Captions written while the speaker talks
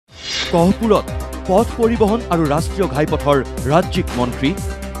গহপুৰত পথ পৰিবহণ আৰু ৰাষ্ট্ৰীয় ঘাইপথৰ ৰাজ্যিক মন্ত্ৰী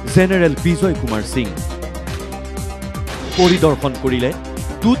জেনেৰেল বিজয় কুমাৰ সিং পৰিদৰ্শন কৰিলে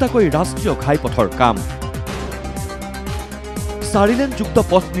দুটাকৈ ৰাষ্ট্ৰীয় ঘাইপথৰ কাম। 4 লেনযুক্ত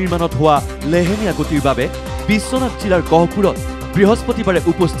পথ নিৰ্মাণত হোৱা লেহেমীয়া গতিৰ বাবে বিশ্বনাথ জিলাৰ গহপুৰত বৃহস্পতিবাৰে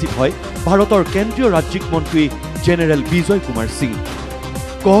উপস্থিত হয় ভাৰতৰ কেন্দ্ৰীয় ৰাজ্যিক মন্ত্ৰী জেনেৰেল বিজয় কুমাৰ সিং।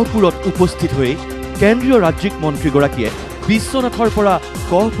 গহপুৰত উপস্থিত হৈ কেন্দ্ৰীয় ৰাজ্যিক মন্ত্ৰীগৰাকীয়ে বিশ্বনাথৰ পৰা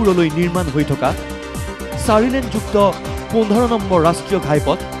গহপুৰলৈ নিৰ্মাণ হৈ থকা 4 লেনযুক্ত 15 নম্বৰ ৰাষ্ট্ৰীয়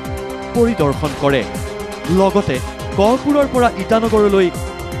ঘাইপথ পৰিদৰ্শন কৰে। লগতে গহপুৰৰ পৰা ইটানগৰলৈ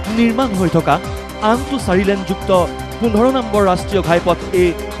নিৰ্মাণ হৈ থকা আনটো 4 লেনযুক্ত 15 নম্বৰ ৰাষ্ট্ৰীয় ঘাইপথ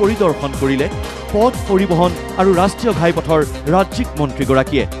পৰিদৰ্শন কৰিলে পথ পৰিবহণ আৰু ৰাষ্ট্ৰীয় ঘাইপথৰ ৰাজ্যিক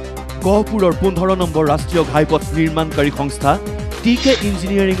মন্ত্ৰীগৰাকীয়ে। গহপুৰৰ 15 নম্বৰ ৰাষ্ট্ৰীয় ঘাইপথ নিৰ্মাণকাৰী সংস্থা টিকে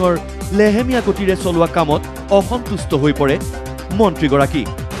ইঞ্জিনিয়াৰিঙৰ লেহেমীয়া গতিৰে চলোৱা কামত অসন্তুষ্ট হৈ পৰে মন্ত্ৰীগৰাকী।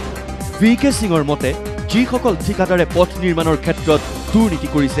 VK সিঙৰ মতে যিসকল ঠিকাদাৰে পথ নিৰ্মাণৰ ক্ষেত্ৰত দুৰ্নীতি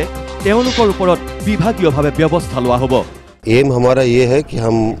কৰিছে তেওঁলোকৰ ওপৰত বিভাগীয়ভাৱে ব্যৱস্থা লোৱা হ'ব। एम हमारा ये है कि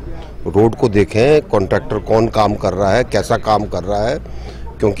हम रोड को देखें, कॉन्ट्रैक्टर कौन काम कर रहा है, कैसा काम कर रहा है,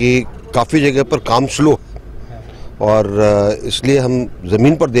 क्योंकि काफ़ी जगह पर काम स्लो और इसलिए हम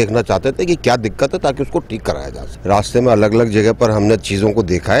ज़मीन पर देखना चाहते थे कि क्या दिक्कत है ताकि उसको ठीक कराया जा सके। रास्ते में अलग अलग जगह पर हमने चीज़ों को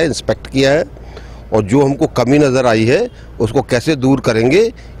देखा है, इंस्पेक्ट किया है और जो हमको कमी नज़र आई है उसको कैसे दूर करेंगे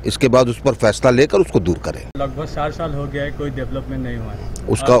इसके बाद उस पर फैसला लेकर उसको दूर करें। लगभग 4 साल हो गया है, कोई डेवलपमेंट नहीं हुआ है।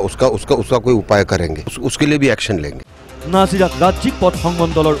 उसका कोई उपाय करेंगे, उसके लिए भी एक्शन लेंगे। নাজিৰাত ৰাজ্যিক পথ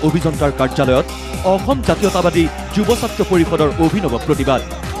সংমণ্ডলৰ অভিযন্তাৰ কাৰ্যালয়ত অসম জাতীয়তাবাদী যুৱ ছাত্ৰ পৰিষদৰ অভিনৱ প্ৰতিবাদ।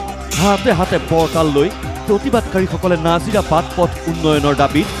 হাতে হাতে পৰ্টাল লৈ প্ৰতিবাদকাৰীসকলে নাজিৰা বাট পথ উন্নয়নৰ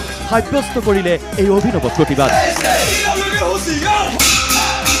দাবীত সাব্যস্ত কৰিলে এই অভিনৱ প্ৰতিবাদ।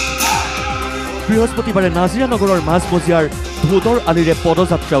 বৃহস্পতিবাৰে নাজিৰা নগৰৰ মাজমজিয়াৰ ধোদৰ আলিৰে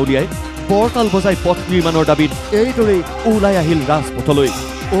পদযাত্ৰা উলিয়াই পৰ্টাল বজাই পথ নিৰ্মাণৰ দাবীত এইদৰেই ওলাই আহিল ৰাজপথলৈ।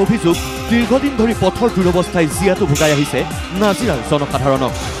 অভিযোগ দীৰ্ঘদিন ধৰি পথৰ দুৰৱস্থাই জিয়াটো ভোগাই আহিছে নাজিৰাৰ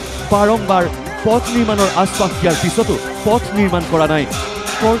জনসাধাৰণক। বাৰম্বাৰ পথ নিৰ্মাণৰ আশ্বাস দিয়াৰ পিছতো পথ নিৰ্মাণ কৰা নাই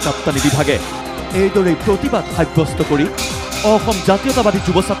কৰ কাপ্তানি বিভাগে। এইদৰেই প্ৰতিবাদ সাব্যস্ত কৰি অসম জাতীয়তাবাদী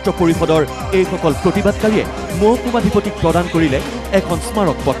যুৱ ছাত্ৰ পৰিষদৰ এইসকল প্ৰতিবাদকাৰীয়ে মহকুমাধিপতিক প্ৰদান কৰিলে এখন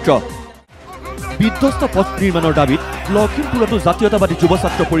স্মাৰক পত্ৰ। বিধ্বস্ত পথ নিৰ্মাণৰ দাবীত লখিমপুৰতো জাতীয়তাবাদী যুৱ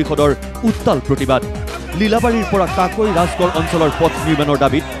ছাত্ৰ পৰিষদৰ উত্তাল প্ৰতিবাদ। লীলাবাৰীৰ পৰা কাকৈ ৰাজগড় অঞ্চলৰ পথ নিৰ্মাণৰ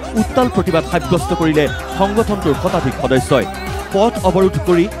দাবীত উত্তাল প্ৰতিবাদ সাব্যস্ত কৰিলে সংগঠনটোৰ শতাধিক সদস্যই। পথ অৱৰোধ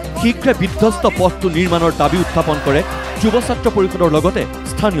কৰি শীঘ্ৰে বিধ্বস্ত পথটো নিৰ্মাণৰ দাবী উত্থাপন কৰে যুৱ ছাত্ৰ পৰিষদৰ লগতে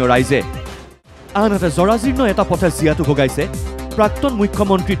স্থানীয় ৰাইজে। আনহাতে জৰাজীৰ্ণ এটা পথে জিয়াটো ভোগাইছে প্ৰাক্তন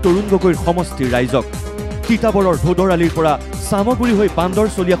মুখ্যমন্ত্ৰী তৰুণ গগৈৰ সমষ্টিৰ ৰাইজক। তিতাবৰৰ ধোদৰ আলিৰ পৰা চামগুৰি হৈ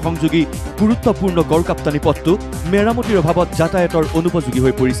বান্দৰচলীয়া সংযোগী গুৰুত্বপূৰ্ণ গড়কাপ্তানি পথটো মেৰামতিৰ অভাৱত যাতায়াতৰ অনুপযোগী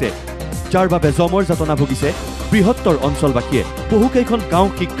হৈ পৰিছে, যাৰ বাবে জমৰ যাতনা ভুগিছে বৃহত্তৰ অঞ্চলবাসীয়ে। বহুকেইখন গাঁও,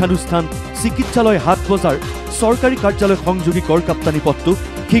 শিক্ষানুষ্ঠান, চিকিৎসালয়, হাট বজাৰ, চৰকাৰী কাৰ্যালয় সংযোগী গড়কাপ্তানি পথটো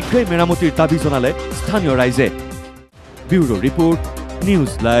শীঘ্ৰেই মেৰামতিৰ দাবী জনালে স্থানীয় ৰাইজে। Bureau report,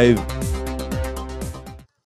 news live.